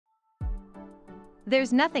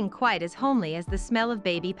There's nothing quite as homely as the smell of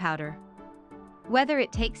baby powder. Whether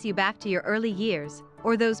it takes you back to your early years,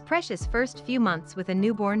 or those precious first few months with a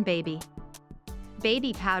newborn baby,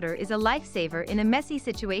 baby powder is a lifesaver in a messy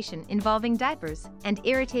situation involving diapers and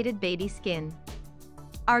irritated baby skin.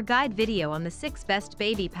 Our guide video on the 6 best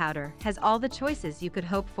baby powder has all the choices you could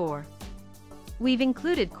hope for. We've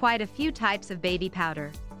included quite a few types of baby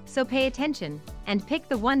powder, so pay attention and pick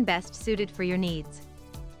the one best suited for your needs.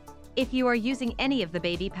 If you are using any of the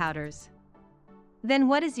baby powders, then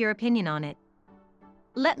what is your opinion on it?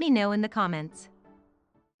 Let me know in the comments.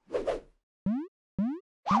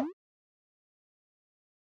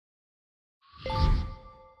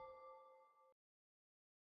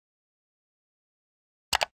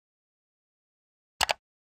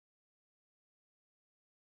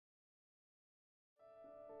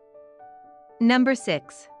 Number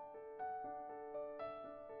 6.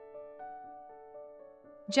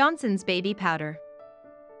 Johnson's Baby Powder.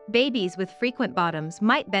 Babies with frequent bottoms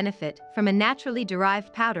might benefit from a naturally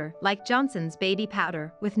derived powder like Johnson's Baby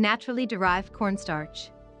Powder with naturally derived cornstarch.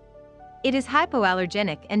 It is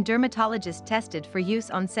hypoallergenic and dermatologist tested for use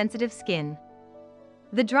on sensitive skin.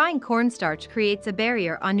 The drying cornstarch creates a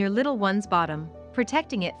barrier on your little one's bottom,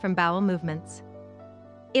 protecting it from bowel movements.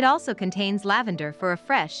 It also contains lavender for a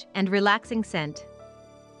fresh and relaxing scent.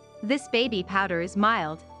 This baby powder is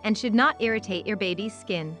mild and should not irritate your baby's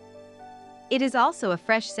skin. It is also a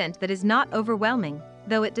fresh scent that is not overwhelming,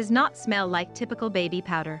 though it does not smell like typical baby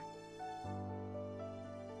powder.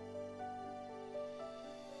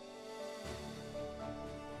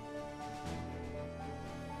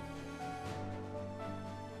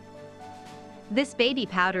 This baby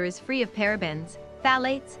powder is free of parabens,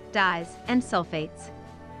 phthalates, dyes, and sulfates.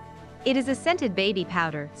 It is a scented baby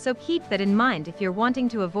powder, so keep that in mind if you're wanting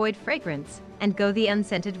to avoid fragrance and go the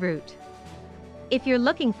unscented route. If you're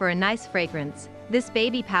looking for a nice fragrance, this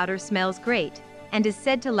baby powder smells great and is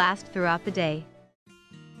said to last throughout the day.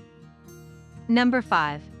 Number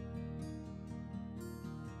 5.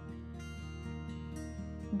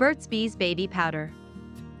 Burt's Bees Baby Powder.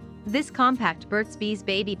 This compact Burt's Bees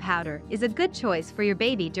Baby Powder is a good choice for your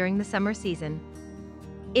baby during the summer season.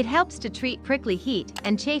 It helps to treat prickly heat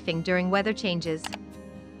and chafing during weather changes.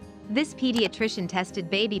 This pediatrician-tested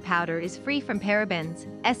baby powder is free from parabens,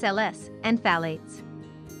 SLS, and phthalates.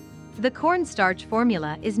 The cornstarch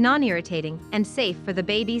formula is non-irritating and safe for the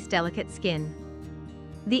baby's delicate skin.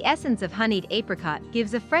 The essence of honeyed apricot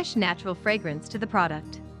gives a fresh natural fragrance to the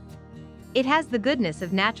product. It has the goodness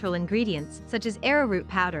of natural ingredients such as arrowroot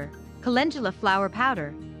powder, calendula flower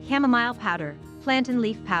powder, chamomile powder, plantain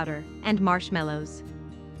leaf powder, and marshmallows.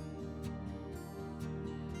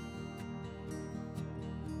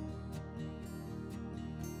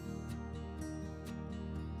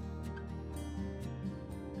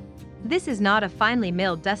 This is not a finely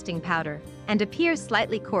milled dusting powder and appears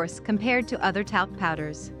slightly coarse compared to other talc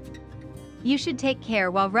powders. You should take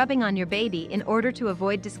care while rubbing on your baby in order to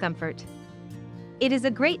avoid discomfort. It is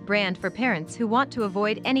a great brand for parents who want to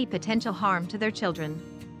avoid any potential harm to their children.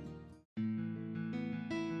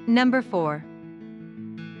 Number 4.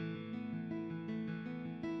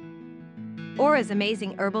 Aura's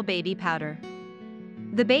Amazing Herbal Baby Powder.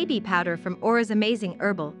 The baby powder from Aura's Amazing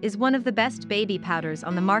Herbal is one of the best baby powders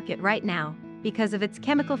on the market right now because of its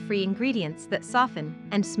chemical-free ingredients that soften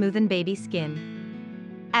and smoothen baby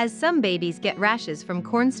skin. As some babies get rashes from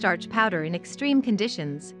cornstarch powder in extreme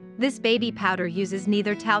conditions, this baby powder uses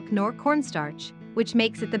neither talc nor cornstarch, which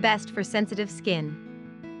makes it the best for sensitive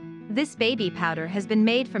skin. This baby powder has been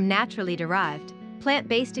made from naturally derived,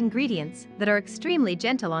 plant-based ingredients that are extremely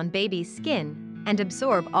gentle on baby's skin and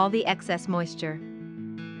absorb all the excess moisture.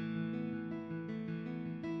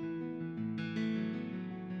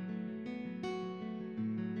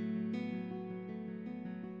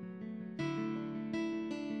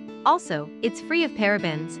 Also, it's free of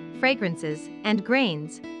parabens, fragrances, and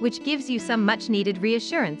grains, which gives you some much-needed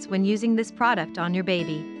reassurance when using this product on your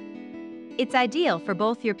baby. It's ideal for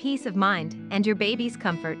both your peace of mind and your baby's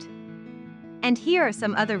comfort. And here are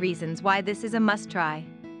some other reasons why this is a must-try.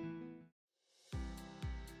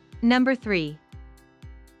 Number 3.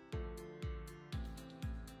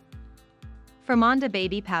 Fromonda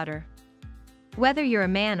Baby Powder. Whether you're a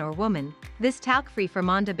man or woman, this talc-free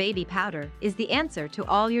Fromonda baby powder is the answer to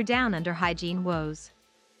all your down-under hygiene woes.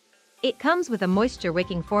 It comes with a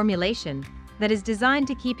moisture-wicking formulation that is designed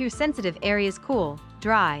to keep your sensitive areas cool,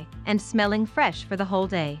 dry, and smelling fresh for the whole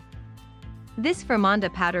day. This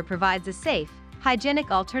Fromonda powder provides a safe, hygienic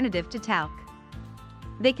alternative to talc.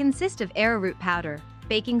 They consist of arrowroot powder,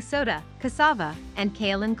 baking soda, cassava, and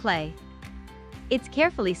kaolin clay. Its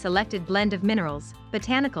carefully selected blend of minerals,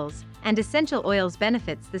 botanicals, and essential oils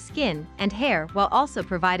benefits the skin and hair while also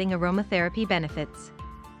providing aromatherapy benefits.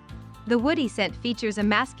 The woody scent features a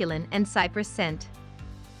masculine and cypress scent.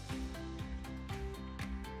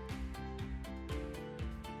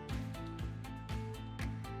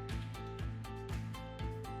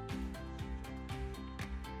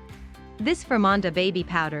 This Fromonda baby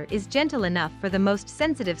powder is gentle enough for the most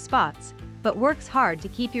sensitive spots, but works hard to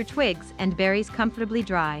keep your twigs and berries comfortably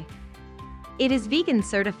dry. It is vegan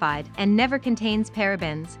certified and never contains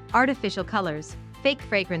parabens, artificial colors, fake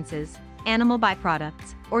fragrances, animal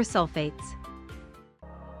byproducts, or sulfates.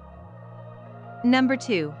 Number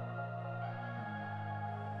 2.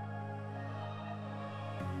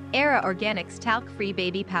 Era Organics Talc-Free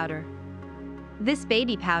Baby Powder. This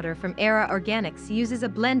baby powder from Era Organics uses a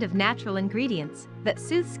blend of natural ingredients that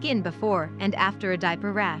soothe skin before and after a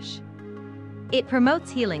diaper rash. It promotes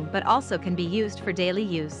healing but also can be used for daily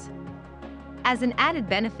use. As an added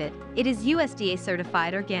benefit, it is USDA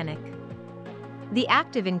certified organic. The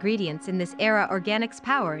active ingredients in this Era Organics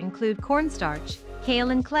powder include cornstarch,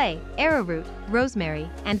 kale and clay, arrowroot, rosemary,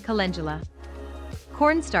 and calendula.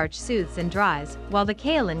 Cornstarch soothes and dries, while the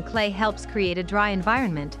kale and clay helps create a dry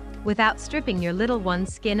environment without stripping your little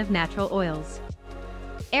one's skin of natural oils.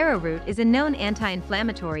 Arrowroot is a known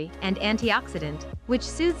anti-inflammatory and antioxidant, which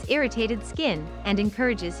soothes irritated skin and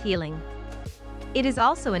encourages healing. It is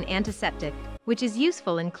also an antiseptic, which is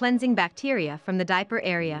useful in cleansing bacteria from the diaper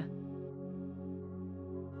area.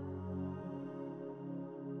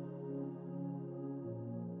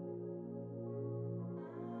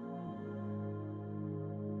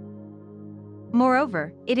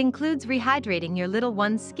 Moreover, it includes rehydrating your little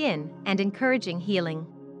one's skin and encouraging healing.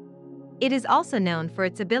 It is also known for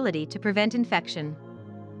its ability to prevent infection.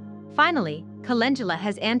 Finally, calendula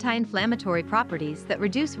has anti-inflammatory properties that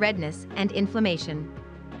reduce redness and inflammation.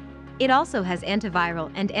 It also has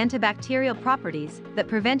antiviral and antibacterial properties that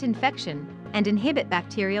prevent infection and inhibit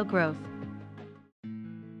bacterial growth.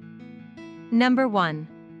 Number 1.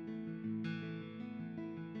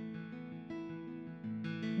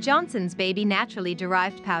 Johnson's Baby Naturally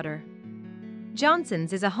Derived Powder.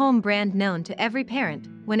 Johnson's is a home brand known to every parent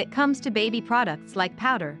when it comes to baby products like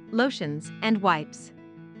powder, lotions, and wipes.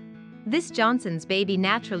 This Johnson's Baby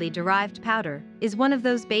Naturally Derived Powder is one of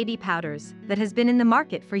those baby powders that has been in the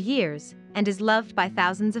market for years and is loved by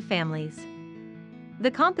thousands of families. The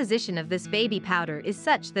composition of this baby powder is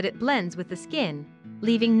such that it blends with the skin,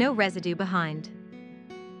 leaving no residue behind.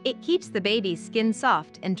 It keeps the baby's skin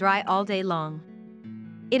soft and dry all day long.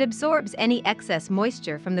 It absorbs any excess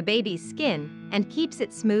moisture from the baby's skin and keeps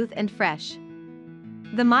it smooth and fresh.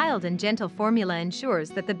 The mild and gentle formula ensures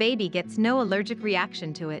that the baby gets no allergic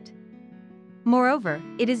reaction to it. Moreover,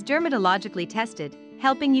 it is dermatologically tested,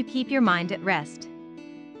 helping you keep your mind at rest.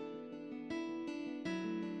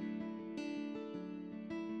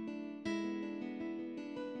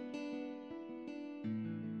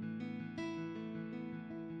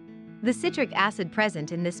 The citric acid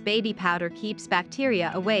present in this baby powder keeps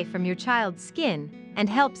bacteria away from your child's skin and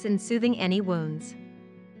helps in soothing any wounds.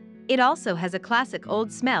 It also has a classic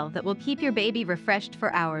old smell that will keep your baby refreshed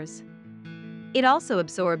for hours. It also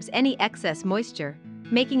absorbs any excess moisture,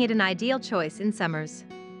 making it an ideal choice in summers.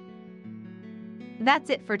 That's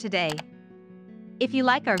it for today. If you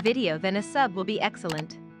like our video, then a sub will be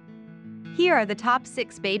excellent. Here are the top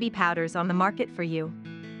 6 baby powders on the market for you.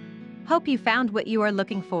 Hope you found what you are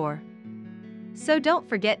looking for. So don't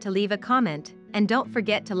forget to leave a comment, and don't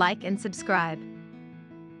forget to like and subscribe.